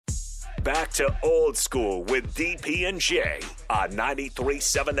Back to old school with DP and J on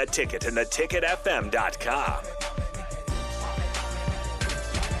 93.7 The Ticket and theticketfm.com.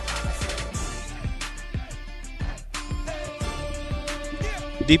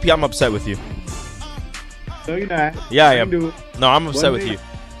 DP, I'm upset with you. No, you're not. Yeah, I am. No, I'm upset with you.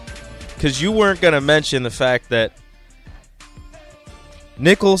 Because you weren't going to mention the fact that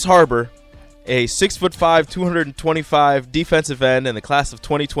Nichols Harbor, a 6'5", 225 defensive end in the class of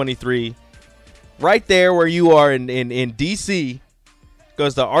 2023, right there where you are in D.C.,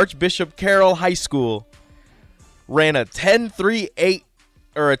 goes to Archbishop Carroll High School, ran a 10.38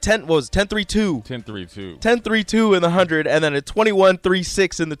 or a 10.32. 10.32. 10.32 in the 100 and then a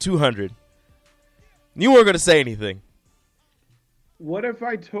 21.36 in the 200. You weren't going to say anything. What if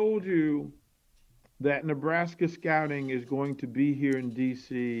I told you that Nebraska Scouting is going to be here in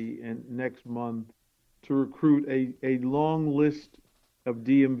D.C. and next month to recruit a long list of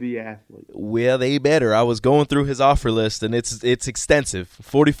DMV athletes? Well, they better. I was going through his offer list, and it's extensive.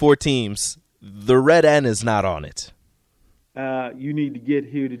 44 teams. The Red N is not on it. You need to get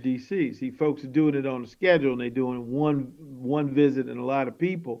here to D.C. See, folks are doing it on the schedule, and they're doing one visit and a lot of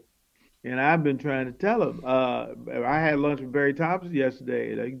people. And I've been trying to tell them. I had lunch with Barry Thompson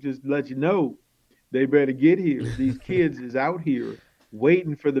yesterday, and I can just let you know they better get here. These kids is out here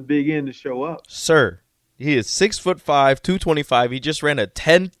waiting for the big end to show up. Sir, he is 6'5", 225. He just ran a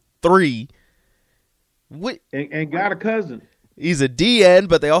 10.3. And got a cousin. He's a D end,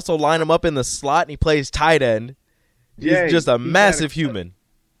 but they also line him up in the slot, and he plays tight end. He's just a massive human.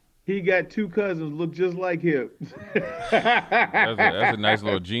 He got two cousins look just like him. That's a nice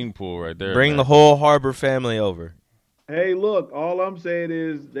little gene pool right there. Bring the whole Harbor family over. Hey, look, all I'm saying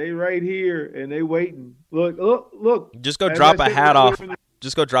is they right here and they waiting. Look. Just go drop a hat off.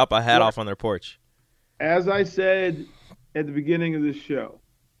 Just go drop a hat off on their porch. As I said at the beginning of this show,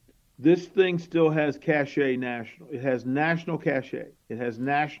 this thing still has cachet national. It has national cachet. It has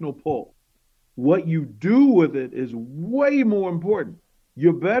national pull. What you do with it is way more important.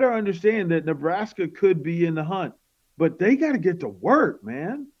 You better understand that Nebraska could be in the hunt, but they got to get to work,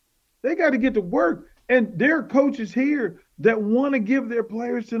 man. They got to get to work. And there are coaches here that want to give their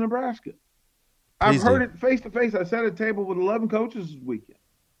players to Nebraska. I've heard it face to face. I sat at a table with 11 coaches this weekend.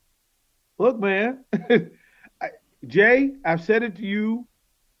 Look, man, Jay, I've said it to you.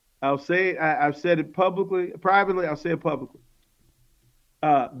 I've said it publicly, privately. I'll say it publicly.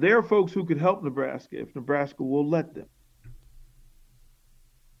 There are folks who could help Nebraska if Nebraska will let them.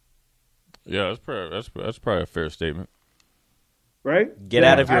 Yeah, that's probably a fair statement. Right? Get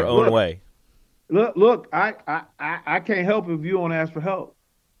out of your own way. Look, I can't help if you don't ask for help.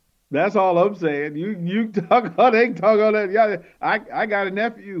 That's all I'm saying. You talk on that. Yeah, I got a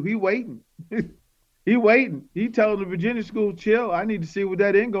nephew. He waiting. He waiting. He telling the Virginia school, chill. I need to see what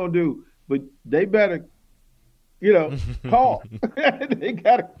that ain't gonna do. But they better, call. They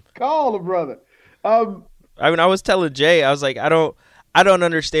gotta call the brother. I was telling Jay, I was like, I don't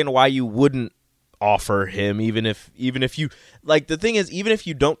understand why you wouldn't offer him, even if you like. The thing is, even if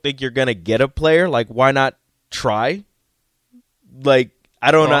you don't think you're gonna get a player, like, why not try? Like,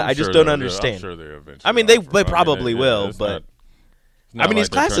 I don't know. I just don't understand. I'm sure they eventually. I mean, they probably will, but I mean, his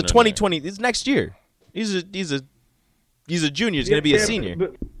class of 2020 is next year. He's a junior. He's going to be a senior.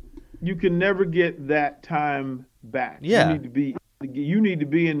 But you can never get that time back. Yeah. You need to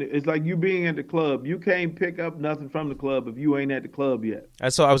be in. It's like you being at the club. You can't pick up nothing from the club if you ain't at the club yet.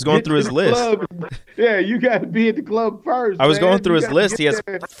 So I was going through his list. Yeah, you got to be at the club first. I was going through his list. He has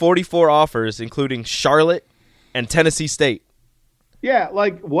 44 offers, including Charlotte and Tennessee State. Yeah,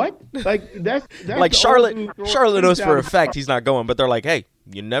 like what? Like that's like Charlotte knows for a fact he's not going, but they're like, hey,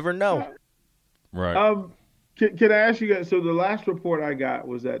 you never know. Right. Can I ask you guys? So the last report I got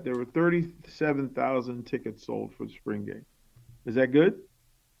was that there were 37,000 tickets sold for the spring game. Is that good?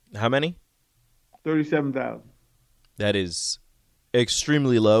 How many? 37,000. That is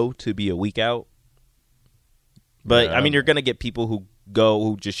extremely low to be a week out. But I mean, you're gonna get people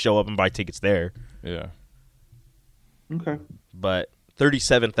who just show up and buy tickets there. Yeah. Okay. But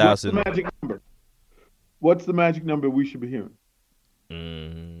 37,000. What's the magic number? What's the magic number we should be hearing?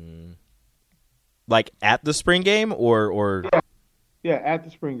 Like at the spring game or Yeah, at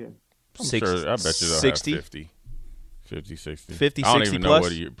the spring game. I'm sure. I bet you they'll 60? have 50. 50, 60. 50, I don't 60 even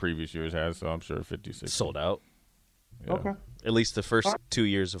plus? know what previous years has, so I'm sure 50, 60. sold out. Yeah. Okay. At least the first 2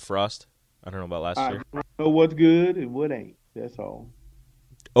 years of Frost. I don't know about last year. I know what's good and what ain't. That's all.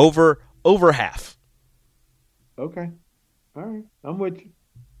 Over half. Okay. All right. I'm with you.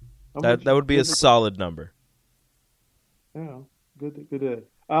 That would be a solid number. Yeah. Good.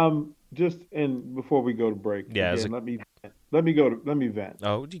 Just and before we go to break, Yeah, again, Let me vent.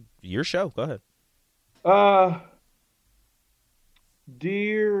 Oh, your show. Go ahead.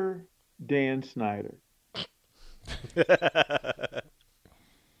 Dear Dan Snyder,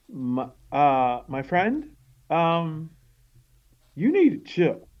 my friend, you need to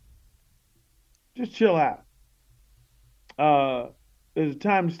chill. Just chill out. There's a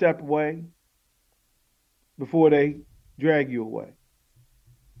time to step away before they drag you away.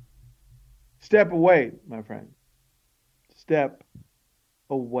 Step away, my friend. Step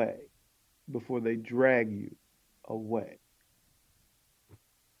away before they drag you away.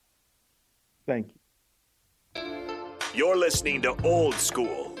 Thank you. You're listening to Old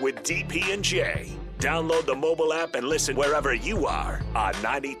School with DP and J. Download the mobile app and listen wherever you are on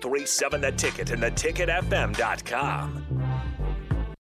 93.7 The Ticket and theticketfm.com.